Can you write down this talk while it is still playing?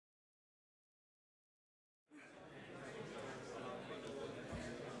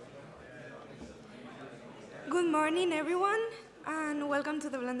morning, everyone, and welcome to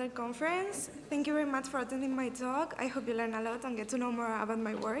the Blender conference. Thank you very much for attending my talk. I hope you learn a lot and get to know more about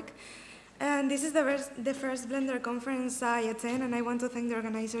my work. And this is the first Blender conference I attend, and I want to thank the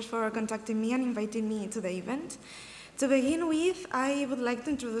organizers for contacting me and inviting me to the event. To begin with, I would like to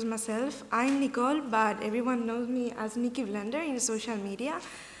introduce myself. I'm Nicole, but everyone knows me as Nikki Blender in social media.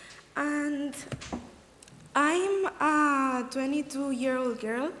 And I'm a 22-year-old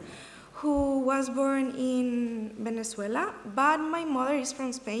girl who was born in Venezuela, but my mother is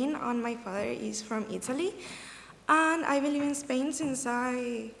from Spain and my father is from Italy. And I've been living in Spain since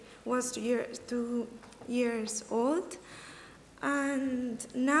I was 2 years old. And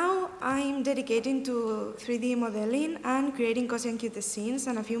now I'm dedicating to 3D modeling and creating cozy and cute scenes.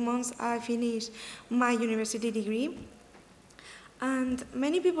 And in a few months, I finish my university degree. And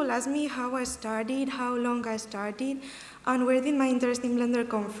many people ask me how I started, how long I started, and where did my interest in Blender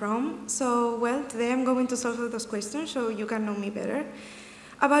come from. So, well, today I'm going to solve all those questions so you can know me better.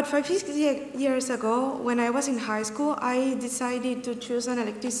 About 5 years ago, when I was in high school, I decided to choose an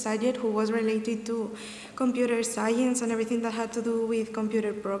elective subject who was related to computer science and everything that had to do with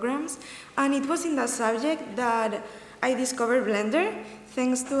computer programs. And it was in that subject that I discovered Blender,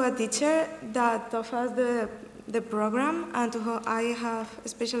 thanks to a teacher that taught us the program, and to whom I have a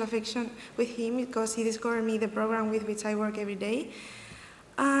special affection with him because he discovered me the program with which I work every day.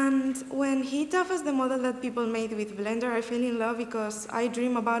 And when he taught us the model that people made with Blender, I fell in love because I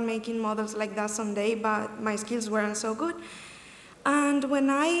dream about making models like that someday, but my skills weren't so good. And when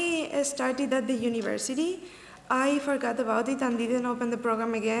I started at the university, I forgot about it and didn't open the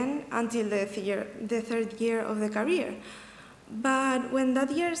program again until the third year of the career. But when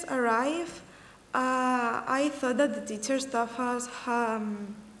that year arrived, I thought that the teachers taught us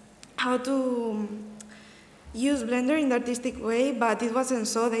how to use Blender in the artistic way, but it wasn't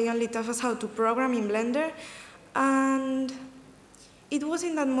so. They only taught us how to program in Blender. And it was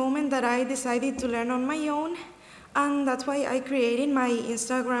in that moment that I decided to learn on my own, and that's why I created my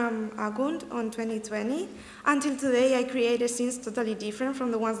Instagram account on 2020. Until today, I created scenes totally different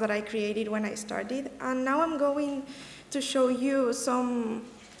from the ones that I created when I started. And now I'm going to show you some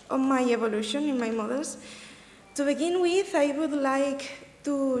of my evolution in my models. To begin with, I would like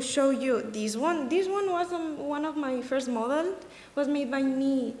to show you this one. This one was one of my first models. Was made by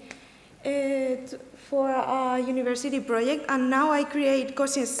me for a university project, and now I create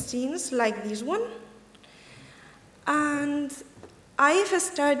cozy scenes like this one. And I've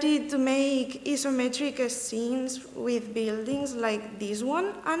started to make isometric scenes with buildings like this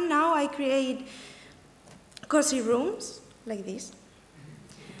one, and now I create cozy rooms like this.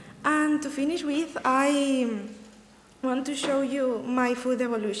 And to finish with, I want to show you my food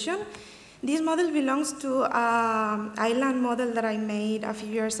evolution. This model belongs to an island model that I made a few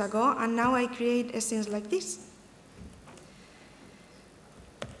years ago, and now I create scenes like this.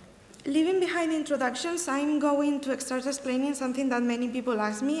 Leaving behind introductions, I'm going to start explaining something that many people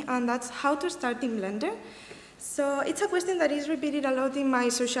ask me, and that's how to start in Blender. So it's a question that is repeated a lot in my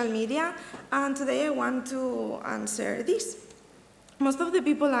social media, and today I want to answer this. Most of the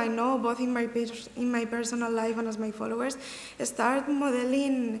people I know, both in my personal life and as my followers, start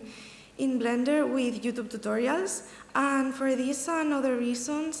modeling in Blender with YouTube tutorials. And for this and other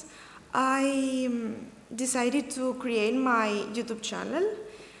reasons, I decided to create my YouTube channel.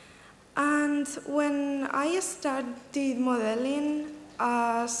 And when I started modeling,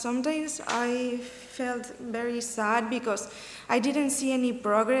 sometimes I felt very sad because I didn't see any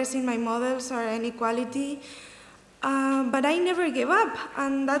progress in my models or any quality. But I never gave up,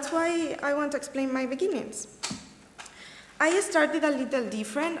 and that's why I want to explain my beginnings. I started a little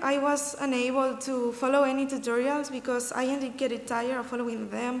different. I was unable to follow any tutorials because I ended up getting tired of following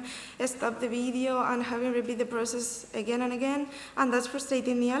them, stop the video, and having repeat the process again and again, and that's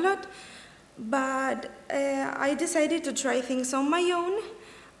frustrating me a lot. But I decided to try things on my own,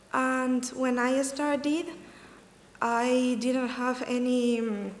 and when I started, I didn't have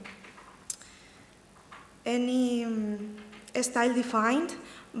any style defined,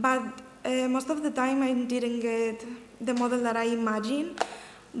 but most of the time I didn't get the model that I imagined.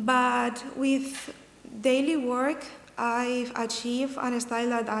 But with daily work, I've achieved a style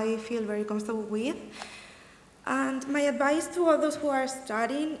that I feel very comfortable with. And my advice to all those who are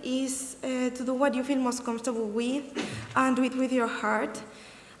starting is to do what you feel most comfortable with and do it with your heart.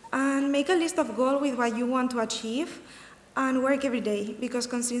 And make a list of goals with what you want to achieve and work every day, because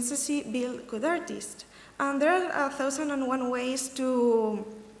consistency builds good artists. And there are 1,001 ways to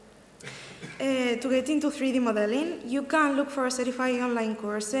to get into 3D modeling, you can look for certified online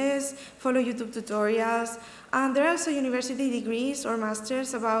courses, follow YouTube tutorials, and there are also university degrees or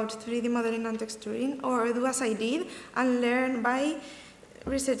masters about 3D modeling and texturing, or do as I did and learn by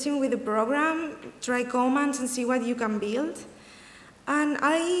researching with the program, try commands and see what you can build. And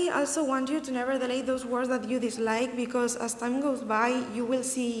I also want you to never delete those words that you dislike, because as time goes by, you will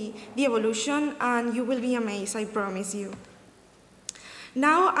see the evolution and you will be amazed, I promise you.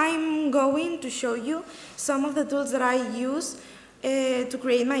 Now I'm going to show you some of the tools that I use to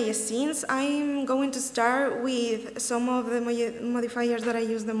create my scenes. I'm going to start with some of the modifiers that I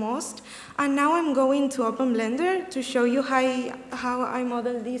use the most. And now I'm going to open Blender to show you how I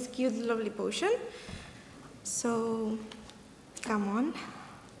model this cute, lovely potion. So, come on.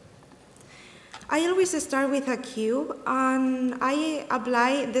 I always start with a cube, and I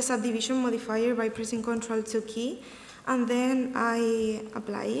apply the subdivision modifier by pressing Ctrl+2 key. And then I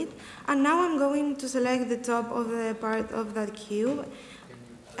apply it. And now I'm going to select the top of the part of that cube.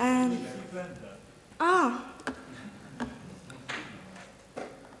 And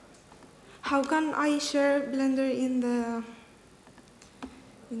how can I share Blender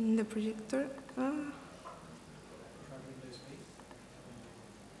in the projector?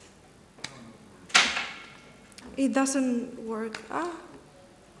 It doesn't work.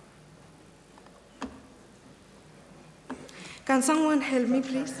 Can someone help me,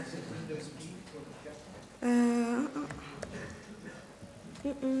 please?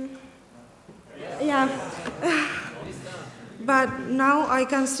 Yeah. But now I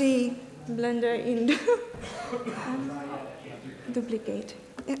can see Blender in duplicate.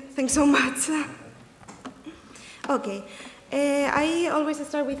 Yeah, thanks so much. Okay. I always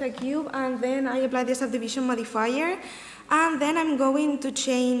start with a cube, and then I apply the subdivision modifier. And then I'm going to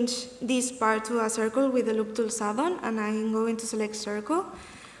change this part to a circle with the Loop Tools add-on, and I'm going to select circle.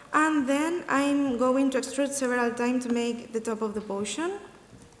 And then I'm going to extrude several times to make the top of the potion.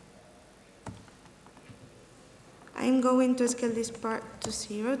 I'm going to scale this part to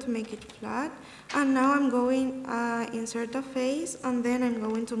 0 to make it flat. And now I'm going to insert a face, and then I'm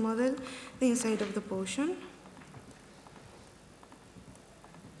going to model the inside of the potion.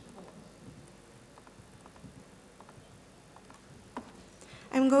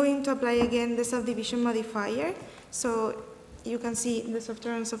 I'm going to apply again the subdivision modifier, so you can see the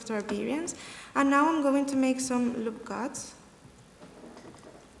softer and softer appearance. And now I'm going to make some loop cuts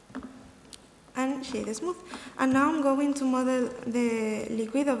and shade smooth. And now I'm going to model the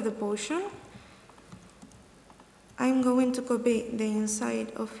liquid of the potion. I'm going to copy the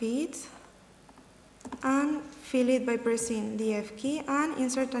inside of it and fill it by pressing the F key and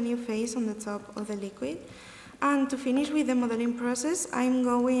insert a new face on the top of the liquid. And to finish with the modeling process, I'm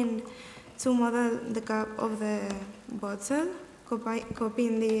going to model the cap of the bottle,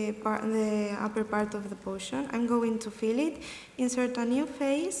 copying the upper part of the potion. I'm going to fill it, insert a new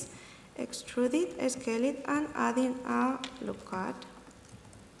face, extrude it, scale it, and add in a loop cut.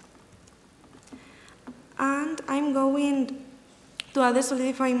 And I'm going to add the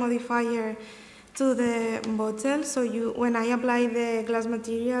solidify modifier to the bottle, so when I apply the glass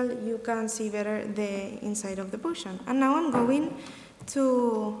material, you can see better the inside of the potion. And now I'm going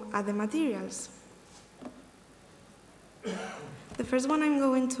to add the materials. The first one I'm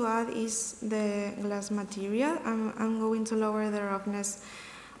going to add is the glass material. I'm going to lower the roughness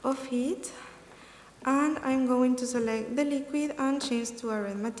of it, and I'm going to select the liquid and change to a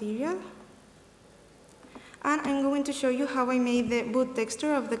red material. And I'm going to show you how I made the boot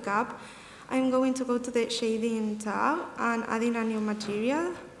texture of the cap. I'm going to go to the shading tab and add in a new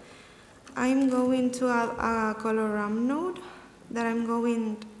material. I'm going to add a color ramp node that I'm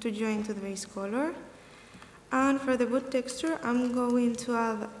going to join to the base color. And for the boot texture, I'm going to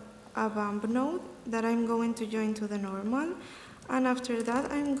add a bump node that I'm going to join to the normal. And after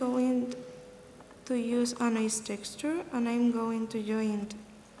that, I'm going to use a noise texture, and I'm going to join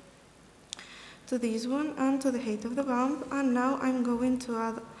to this one and to the height of the bump. And now I'm going to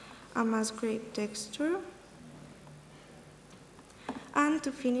add a mask grape texture. And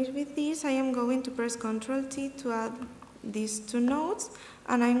to finish with this, I am going to press Ctrl+T to add these two nodes,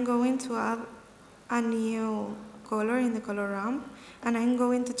 and I'm going to add a new color in the color ramp, and I'm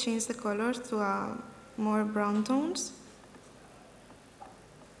going to change the colors to more brown tones.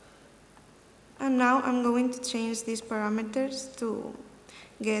 And now I'm going to change these parameters to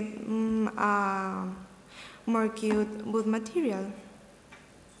get a more cute boot material.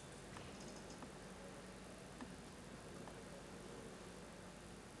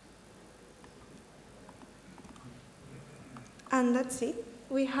 And that's it.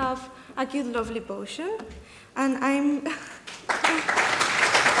 We have a cute, lovely potion, and I'm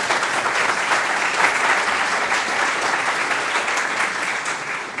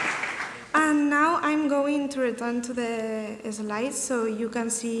Now I'm going to return to the slides so you can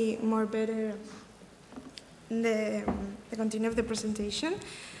see more better the continue of the presentation.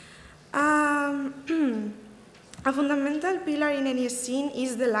 A fundamental pillar in any scene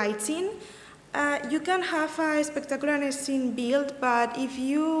is the lighting. You can have a spectacular scene built, but if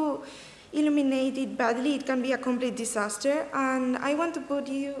you illuminate it badly, it can be a complete disaster. And I want to put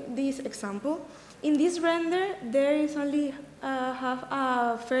you this example. In this render, there is only have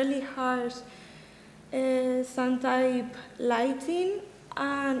a fairly harsh sun-type lighting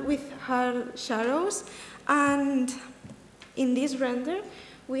and with hard shadows. And in this render,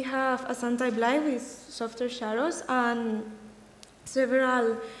 we have a sun-type light with softer shadows and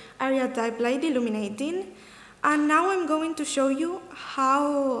several area-type light illuminating. And now I'm going to show you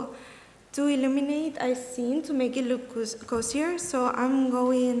how to illuminate a scene to make it look cozier. So I'm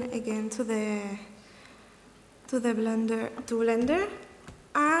going again to Blender,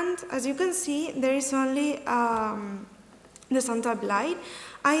 and as you can see, there is only the sun-type light.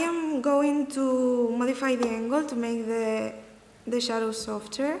 I am going to modify the angle to make the shadows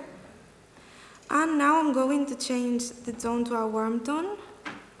softer. And now I'm going to change the tone to a warm tone.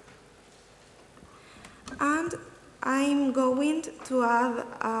 And I'm going to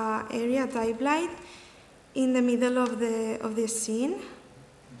add area type light in the middle of the scene.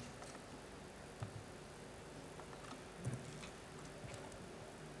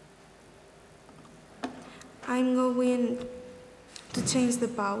 I'm going to change the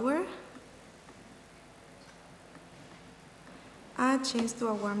power. Change to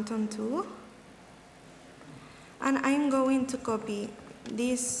a warm tone too. And I'm going to copy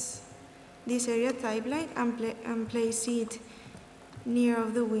this area type light and place it near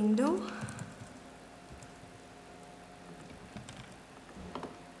of the window.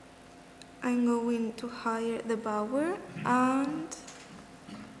 I'm going to higher the power and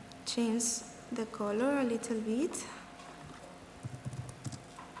change the color a little bit.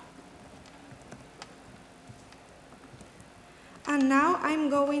 And now I'm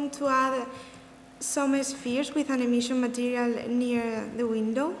going to add some spheres with an emission material near the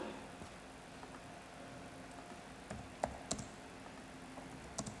window.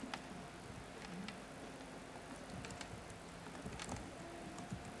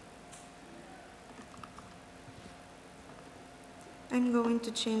 I'm going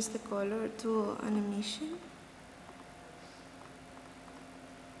to change the color to an emission.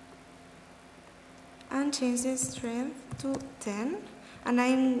 And change the strength to 10. And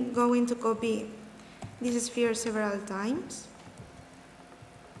I'm going to copy this sphere several times.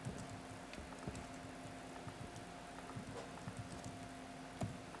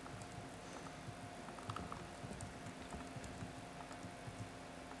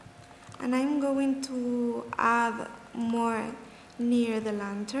 And I'm going to add more near the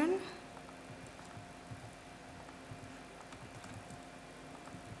lantern.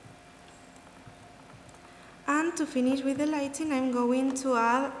 And to finish with the lighting, I'm going to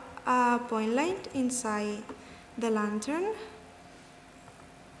add a point light inside the lantern.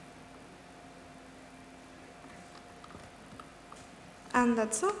 And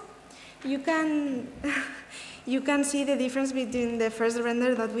that's all. You can see the difference between the first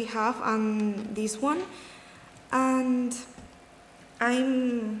render that we have and this one. And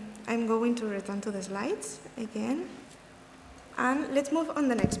I'm going to return to the slides again. And let's move on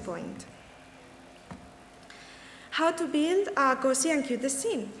the next point. How to build a cozy and cute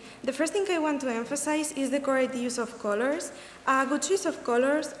scene. The first thing I want to emphasize is the correct use of colors. A good choice of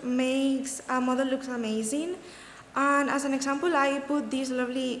colors makes a model look amazing. And as an example, I put this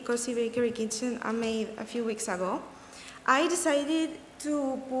lovely cozy bakery kitchen I made a few weeks ago. I decided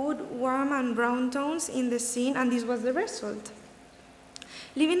to put warm and brown tones in the scene, and this was the result.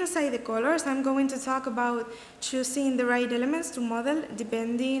 Leaving aside the colors, I'm going to talk about choosing the right elements to model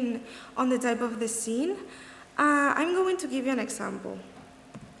depending on the type of the scene. I'm going to give you an example.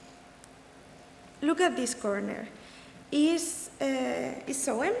 Look at this corner. It's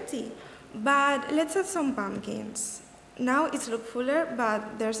so empty, but let's add some pumpkins. Now it's look fuller,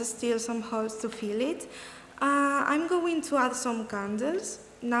 but there's still some holes to fill it. I'm going to add some candles.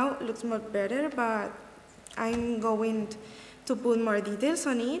 Now it looks much better, but I'm going to put more details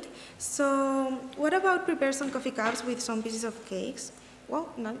on it. So what about prepare some coffee cups with some pieces of cakes? Well,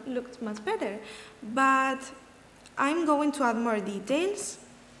 now it looks much better, but I'm going to add more details.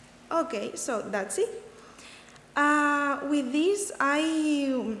 Okay, so that's it. With this,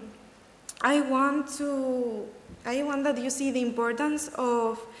 I want that you see the importance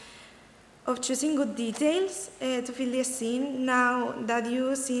of choosing good details to fill the scene. Now that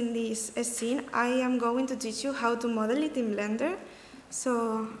you've seen this scene, I am going to teach you how to model it in Blender.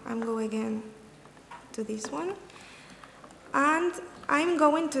 So I'm going again to this one. And I'm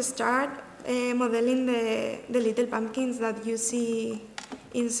going to start modeling the little pumpkins that you see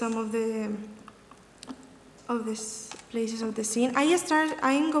in some of the places of the scene.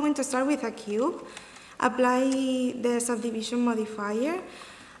 I'm going to start with a cube, apply the subdivision modifier,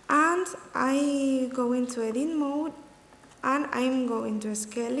 and I go into edit mode, and I'm going to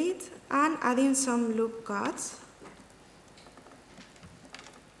scale it and add in some loop cuts.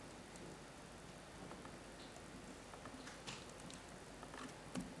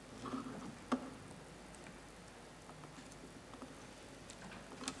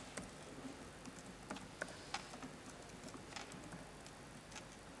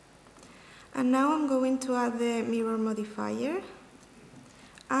 And now I'm going to add the mirror modifier,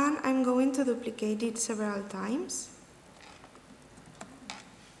 and I'm going to duplicate it several times.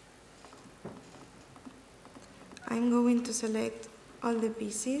 I'm going to select all the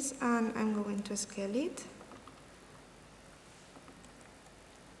pieces and I'm going to scale it.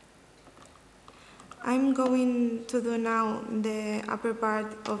 I'm going to do now the upper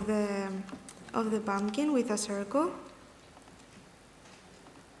part of the pumpkin with a circle.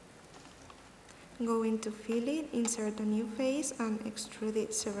 I'm going to fill it, insert a new face, and extrude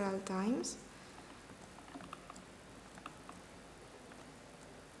it several times.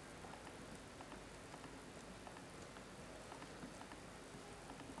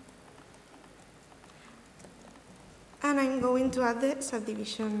 And I'm going to add the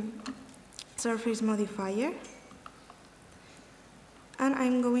subdivision surface modifier. And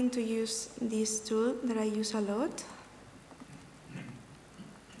I'm going to use this tool that I use a lot.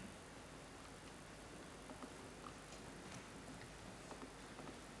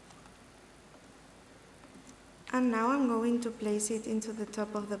 And now I'm going to place it into the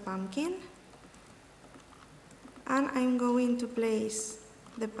top of the pumpkin. And I'm going to place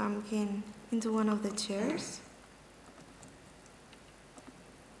the pumpkin into one of the chairs.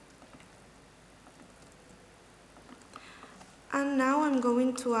 And now I'm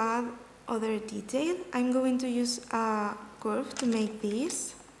going to add other detail. I'm going to use a curve to make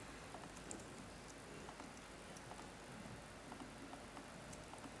this.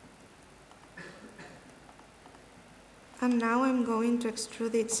 And now I'm going to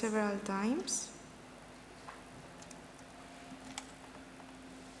extrude it several times.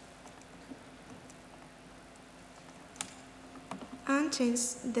 And change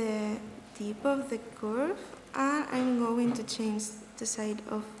the tip of the curve. And I'm going to change the side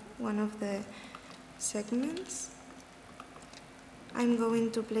of one of the segments. I'm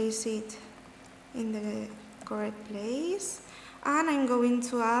going to place it in the correct place. And I'm going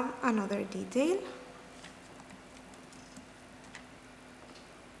to add another detail.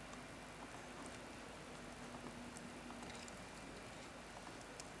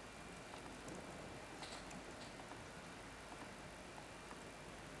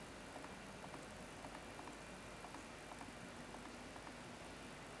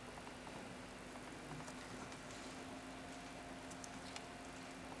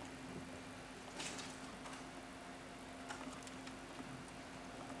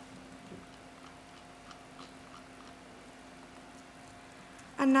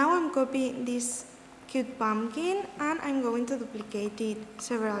 And now I'm copying this cute pumpkin and I'm going to duplicate it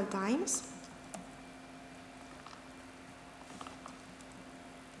several times.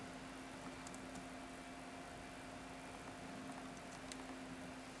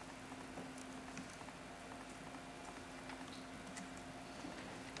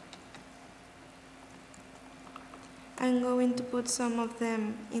 I'm going to put some of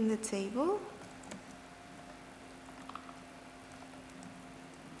them in the table.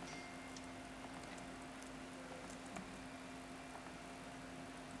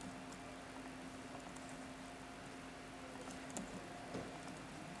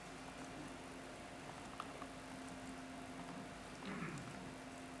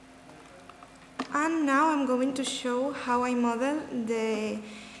 And now I'm going to show how I model the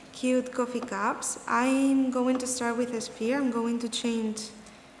cute coffee cups. I'm going to start with a sphere. I'm going to change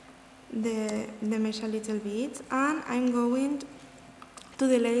the mesh a little bit, and I'm going to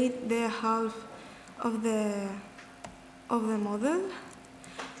delete the half of the model,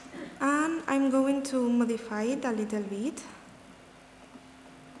 and I'm going to modify it a little bit.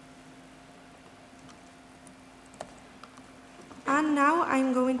 And now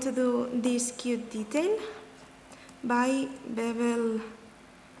I'm going to do this cute detail by bevel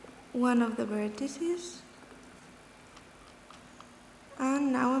one of the vertices.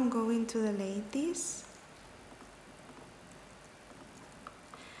 And now I'm going to delete this.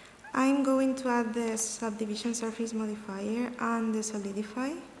 I'm going to add the subdivision surface modifier and the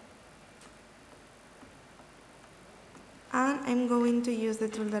solidify. And I'm going to use the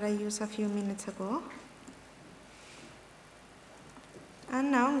tool that I used a few minutes ago.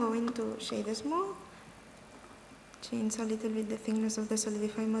 And now I'm going to shade smooth, change a little bit the thickness of the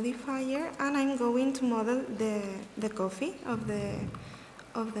solidify modifier, and I'm going to model the coffee of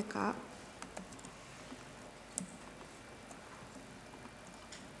the cup.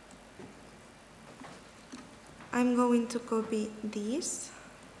 I'm going to copy this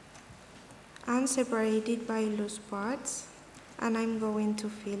and separate it by loose parts, and I'm going to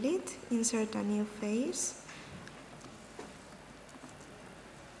fill it, insert a new face,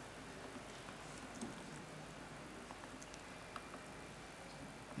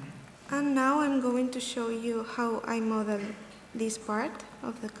 and now I'm going to show you how I model this part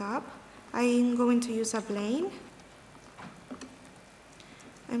of the cup. I'm going to use a plane.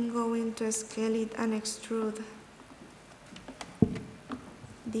 I'm going to scale it and extrude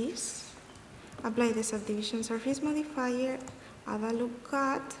this. Apply the subdivision surface modifier, add a loop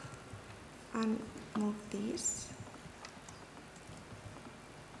cut, and move this.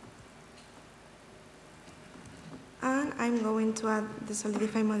 And I'm going to add the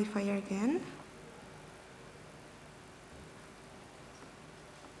solidify modifier again.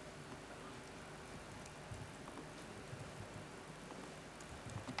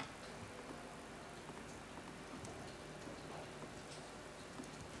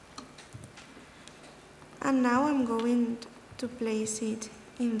 And now I'm going to place it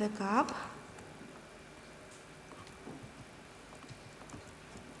in the cup.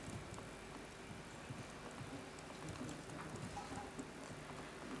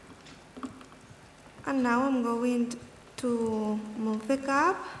 And now I'm going to move the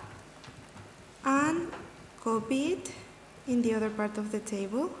cup and copy it in the other part of the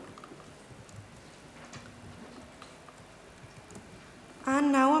table.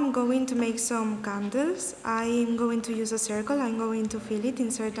 And now I'm going to make some candles. I'm going to use a circle. I'm going to fill it,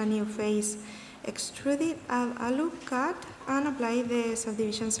 insert a new face, extrude it, add a loop cut, and apply the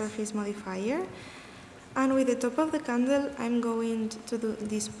subdivision surface modifier. And with the top of the candle, I'm going to do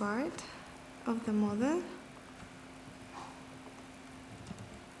this part of the model.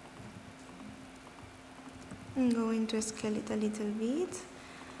 I'm going to scale it a little bit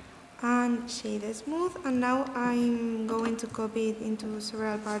and shade it smooth, and now I'm going to copy it into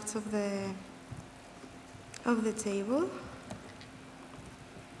several parts of the table.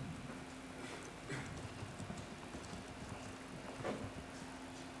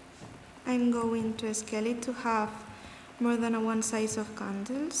 I'm going to scale it to have more than one size of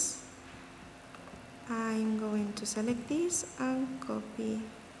candles. I'm going to select this and copy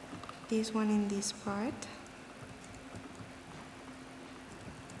this one in this part.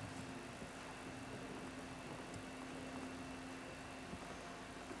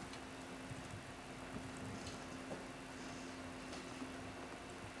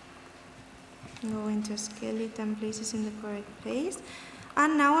 I'm going to scale it and place it in the correct place.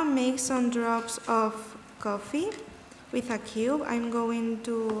 And now I make some drops of coffee with a cube. I'm going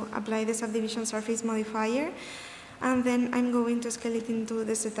to apply the subdivision surface modifier, and then I'm going to scale it into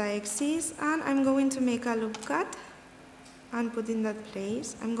the z-axis, and I'm going to make a loop cut and put in that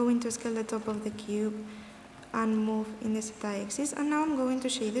place. I'm going to scale the top of the cube and move in the z-axis, and now I'm going to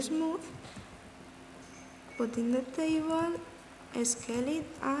shade it smooth, put in the table, scale it,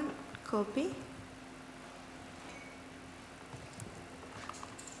 and copy.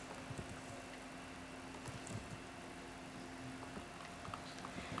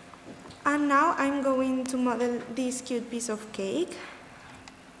 And now I'm going to model this cute piece of cake.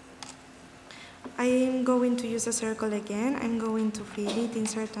 I am going to use a circle again. I'm going to fill it,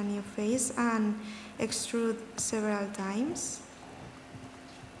 insert a new face, and extrude several times.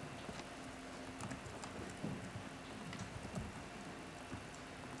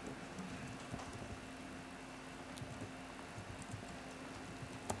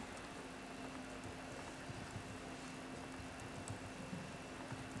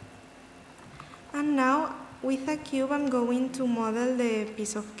 And now, with a cube, I'm going to model the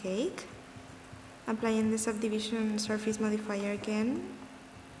piece of cake, applying the subdivision surface modifier again,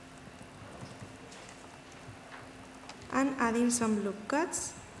 and adding some loop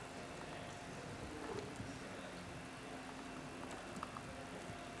cuts.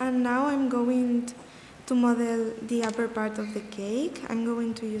 And now I'm going to model the upper part of the cake. I'm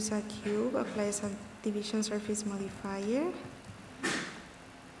going to use a cube, apply a subdivision surface modifier.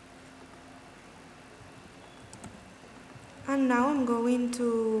 And now I'm going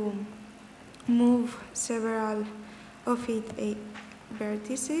to move several of its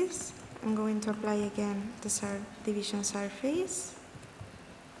vertices. I'm going to apply again the subdivision surface.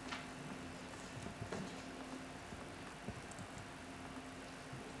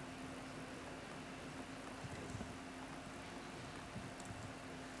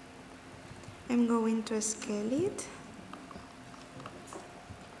 I'm going to scale it.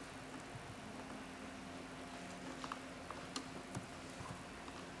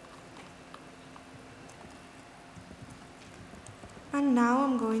 And now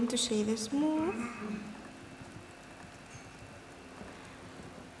I'm going to shade the smooth.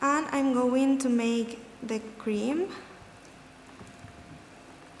 And I'm going to make the cream.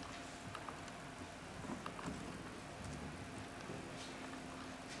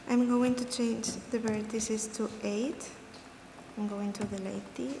 I'm going to change the vertices to 8. I'm going to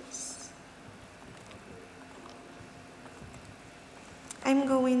delete this. I'm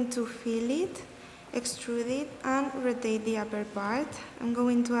going to fill it, extrude it, and rotate the upper part. I'm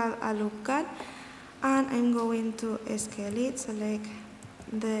going to add a loop cut, and I'm going to scale it, select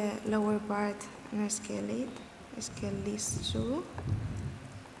the lower part and scale it, scale this too.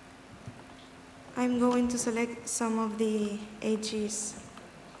 I'm going to select some of the edges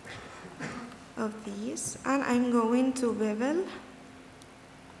of these, and I'm going to bevel.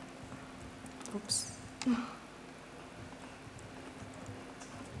 Oops.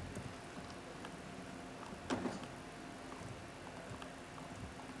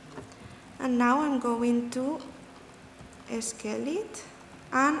 And now I'm going to scale it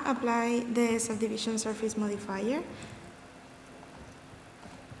and apply the subdivision surface modifier.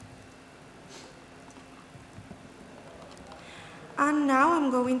 And now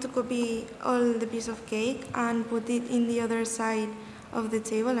I'm going to copy all the piece of cake and put it in the other side of the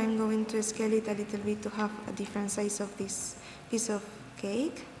table. I'm going to scale it a little bit to have a different size of this piece of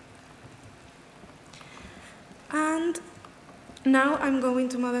cake. And now I'm going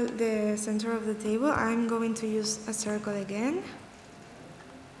to model the center of the table. I'm going to use a circle again.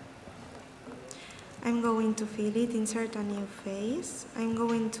 I'm going to fill it, insert a new face. I'm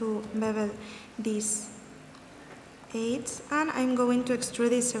going to bevel these edges, and I'm going to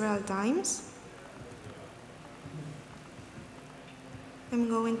extrude it several times. I'm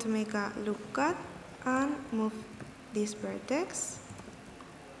going to make a loop cut and move this vertex.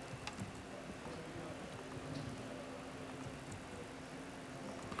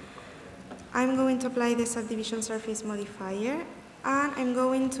 I'm going to apply the subdivision surface modifier, and I'm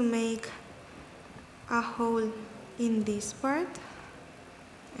going to make a hole in this part.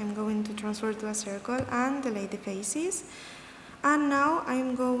 I'm going to transfer to a circle and delete the faces. And now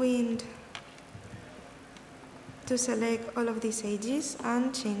I'm going to select all of these edges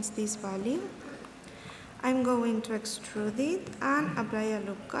and change this value. I'm going to extrude it and apply a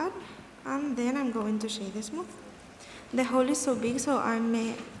loop cut, and then I'm going to shade the smooth. The hole is so big, so I'm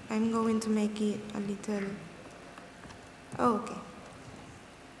going to make it a little, okay.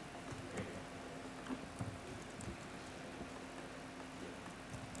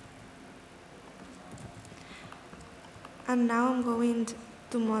 And now I'm going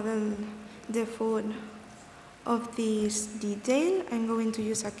to model the foot of this detail. I'm going to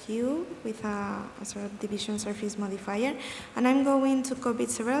use a cube with a subdivision surface modifier, and I'm going to copy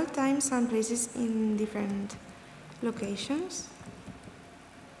it several times and place it in different locations.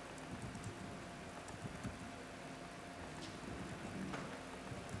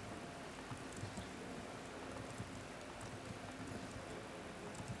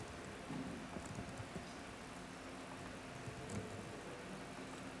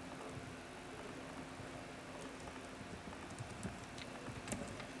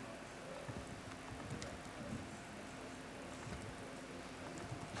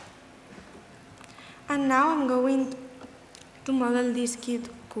 And now I'm going to model these cute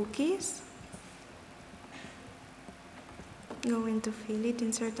cookies. Going to fill it,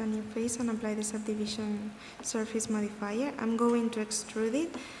 insert a new face, and apply the subdivision surface modifier. I'm going to extrude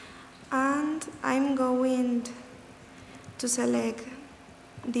it, and I'm going to select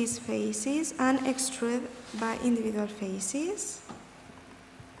these faces and extrude by individual faces.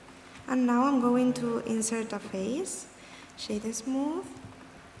 And now I'm going to insert a face, shade the smooth,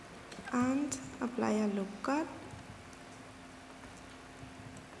 and apply a loop cut.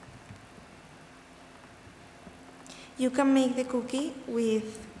 You can make the cookie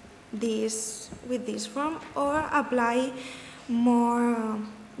with this form, or apply more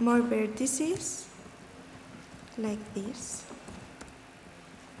vertices like this.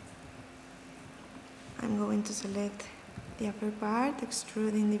 I'm going to select the upper part,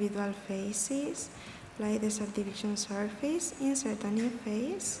 extrude individual faces, apply the subdivision surface, insert a new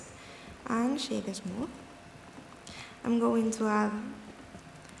face, and shade the smooth. I'm going to add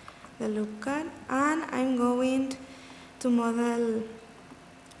the loop cut, and I'm going to model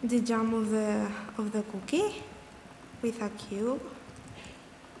the jam of the cookie with a cube.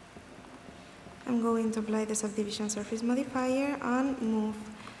 I'm going to apply the subdivision surface modifier and move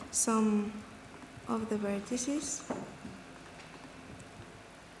some of the vertices.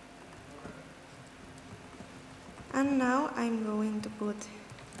 And now I'm going to put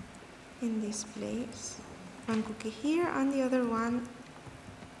in this place one cookie here and the other one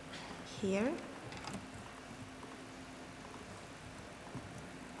here.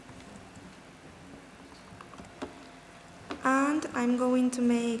 And I'm going to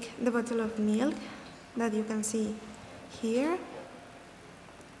make the bottle of milk that you can see here.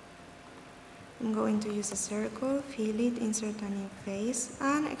 I'm going to use a circle, fill it, insert a new face,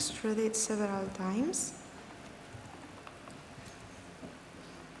 and extrude it several times.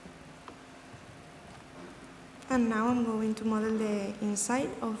 And now I'm going to model the inside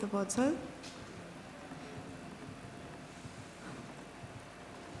of the bottle.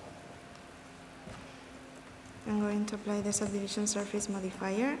 I'm going to apply the subdivision surface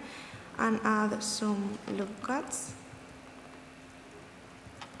modifier and add some loop cuts.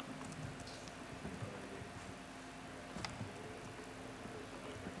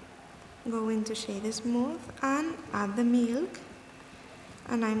 Going to shade smooth and add the milk,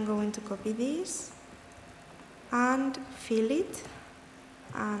 and I'm going to copy this and fill it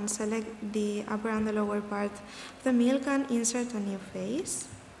and select the upper and the lower part of the milk and insert a new face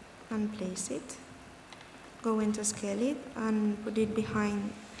and place it. Go into scale it and put it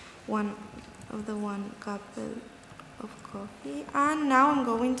behind one cup of coffee. And now I'm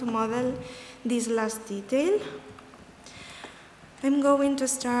going to model this last detail. I'm going to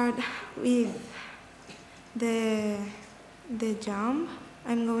start with the jump.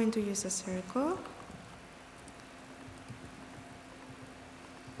 I'm going to use a circle.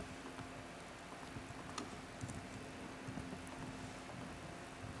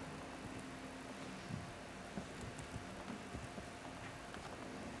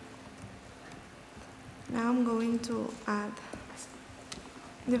 Now I'm going to add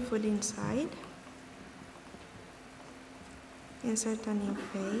the food inside, insert a new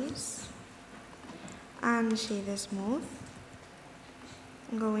face, and shade smooth.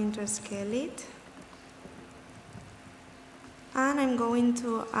 I'm going to scale it, and I'm going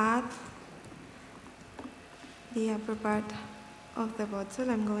to add the upper part of the bottle.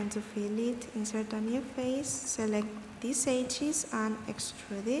 I'm going to fill it, insert a new face, select these edges and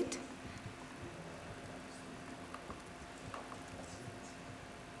extrude it.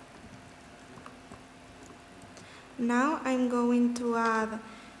 Now I'm going to add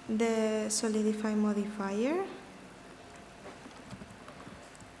the solidify modifier.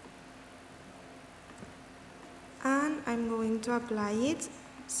 And I'm going to apply it,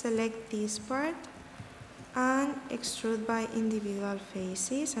 select this part, and extrude by individual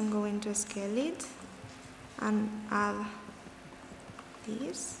faces. I'm going to scale it and add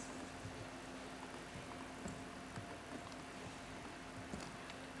this.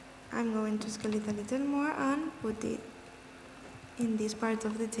 I'm going to scale it a little more and put it in this part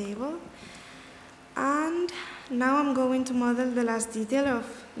of the table. And now I'm going to model the last detail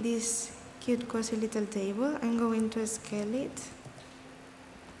of this cute cozy little table. I'm going to scale it.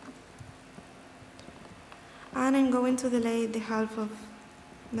 And I'm going to delay the half of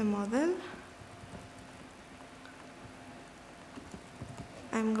the model.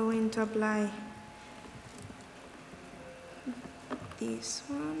 I'm going to apply this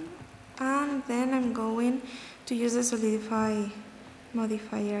one, and then I'm going to use the solidify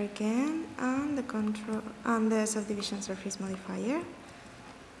modifier again and the control and the subdivision surface modifier.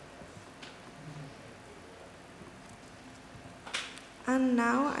 And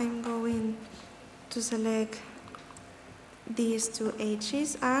now I'm going to select these two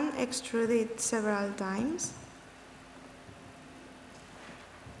edges and extrude it several times.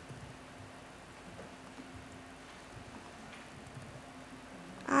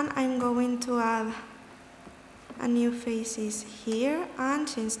 And I'm going to add a new faces here and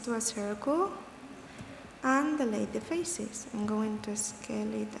change to a circle and delete the faces. I'm going to scale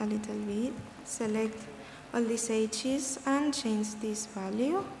it a little bit, select all these edges and change this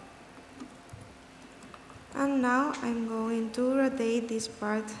value. And now I'm going to rotate this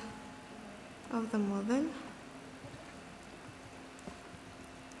part of the model.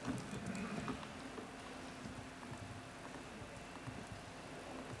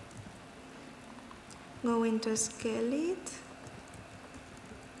 Going to scale it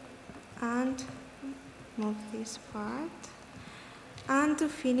and move this part. And to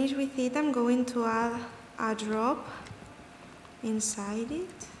finish with it, I'm going to add a drop inside it.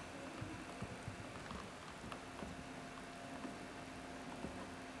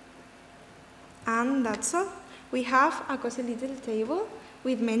 And that's all. We have a cozy little table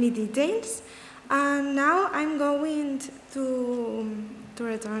with many details. And now I'm going to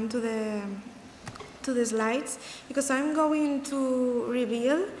return to the to the slides because I'm going to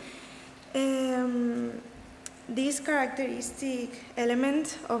reveal this characteristic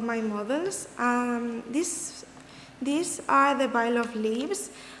element of my models. These are the pile of leaves,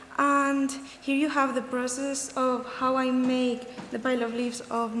 and here you have the process of how I make the pile of leaves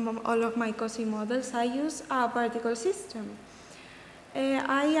of all of my COSY models. I use a particle system.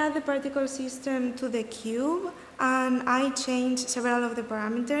 I add the particle system to the cube, and I change several of the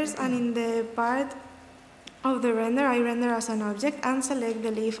parameters, and in the part of the render, I render as an object and select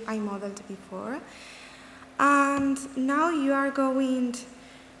the leaf I modeled before. And now you are going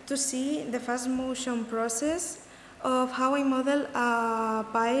to see the fast motion process of how I model a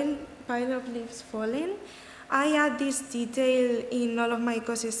pile of leaves falling. I add this detail in all of my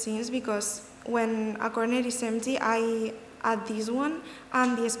COSY scenes because when a corner is empty, I add this one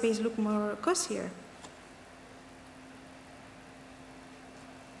and the space looks more cozier.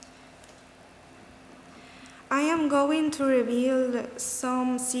 I am going to reveal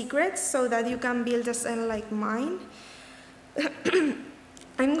some secrets so that you can build a scene like mine.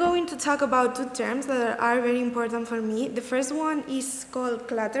 I'm going to talk about two terms that are very important for me. The first one is called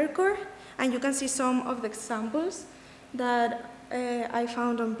cluttercore, and you can see some of the examples that I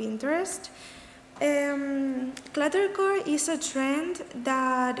found on Pinterest. Cluttercore is a trend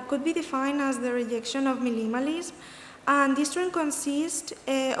that could be defined as the rejection of minimalism, and this trend consists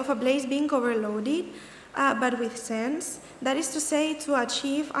of a place being overloaded, but with sense. That is to say, to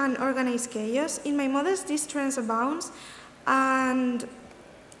achieve an organized chaos. In my models, this trend abounds, and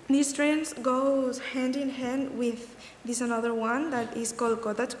this trend goes hand in hand with this another one that is called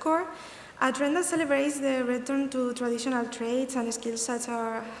cottagecore, a trend that celebrates the return to traditional trades and skills such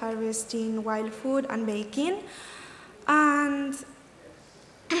as harvesting wild food and baking, and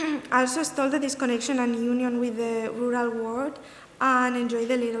also stall the disconnection and union with the rural world and enjoy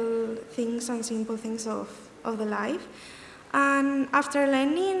the little things and simple things of the life. And after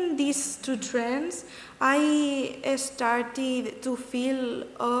learning these two trends, I started to fill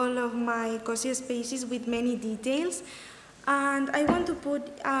all of my COSY spaces with many details, and I want to put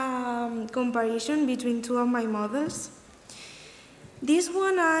a comparison between two of my models. This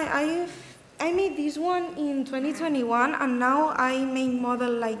one, I made this one in 2021, and now I make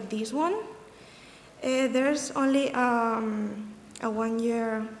model like this one. There's only a 1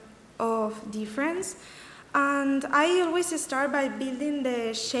 year of difference, and I always start by building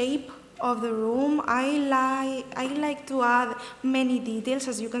the shape of the room. I like to add many details,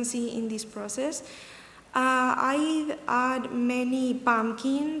 as you can see in this process. I add many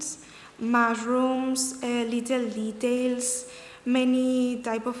pumpkins, mushrooms, little details, many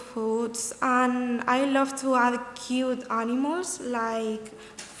type of foods, and I love to add cute animals like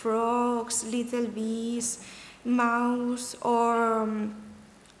frogs, little bees, mouse, or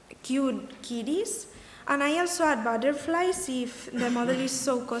cute kitties. And I also add butterflies if the model is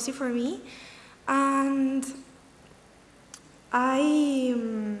so cozy for me. And I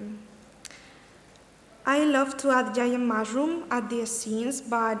love to add giant mushroom at the scenes,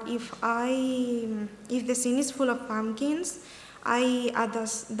 but if the scene is full of pumpkins, I add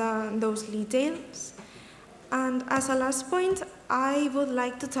those details. And as a last point, I would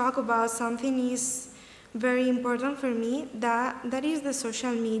like to talk about something is very important for me, that is the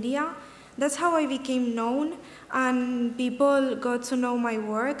social media. That's how I became known and people got to know my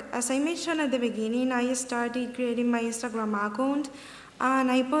work. As I mentioned at the beginning, I started creating my Instagram account, and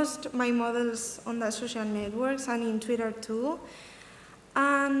I post my models on the social networks and in Twitter too.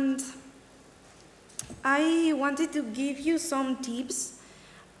 And I wanted to give you some tips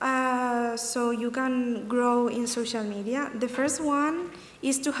so you can grow in social media. The first one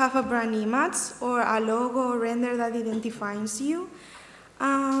is to have a brand image or a logo or render that identifies you.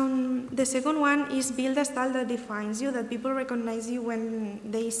 The second one is build a style that defines you, that people recognize you when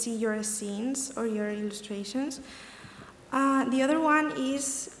they see your scenes or your illustrations. The other one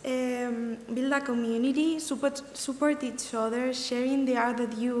is build a community, support each other, sharing the art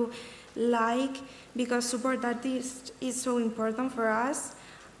that you like, because support artists is so important for us.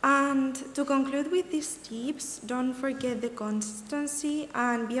 And to conclude with these tips, don't forget the consistency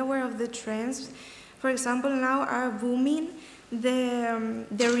and be aware of the trends. For example, now are booming the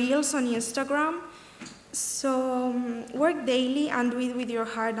reels on Instagram. So work daily and do it with your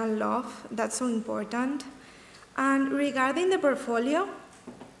heart and love. That's so important. And regarding the portfolio,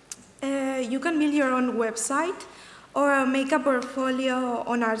 you can build your own website or make a portfolio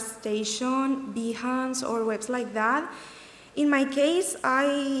on ArtStation, Behance, or webs like that. In my case,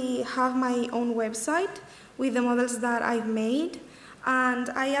 I have my own website with the models that I've made, and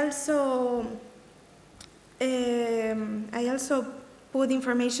I also put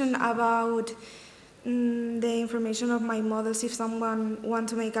information about the information of my models if someone want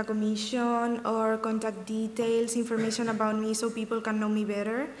to make a commission, or contact details, information about me so people can know me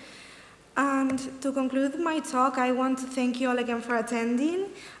better. And to conclude my talk, I want to thank you all again for attending,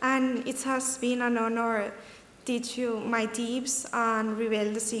 and it has been an honor teach you my tips and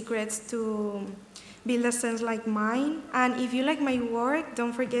reveal the secrets to build a sense like mine. And if you like my work,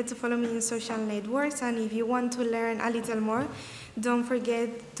 don't forget to follow me in social networks, and if you want to learn a little more, don't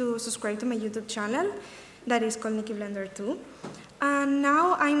forget to subscribe to my YouTube channel that is called Nikki Blender 2. And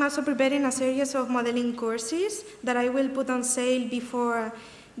now I'm also preparing a series of modeling courses that I will put on sale before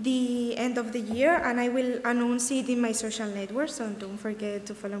the end of the year, and I will announce it in my social network, so don't forget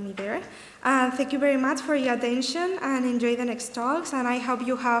to follow me there. Thank you very much for your attention, and enjoy the next talks, and I hope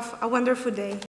you have a wonderful day.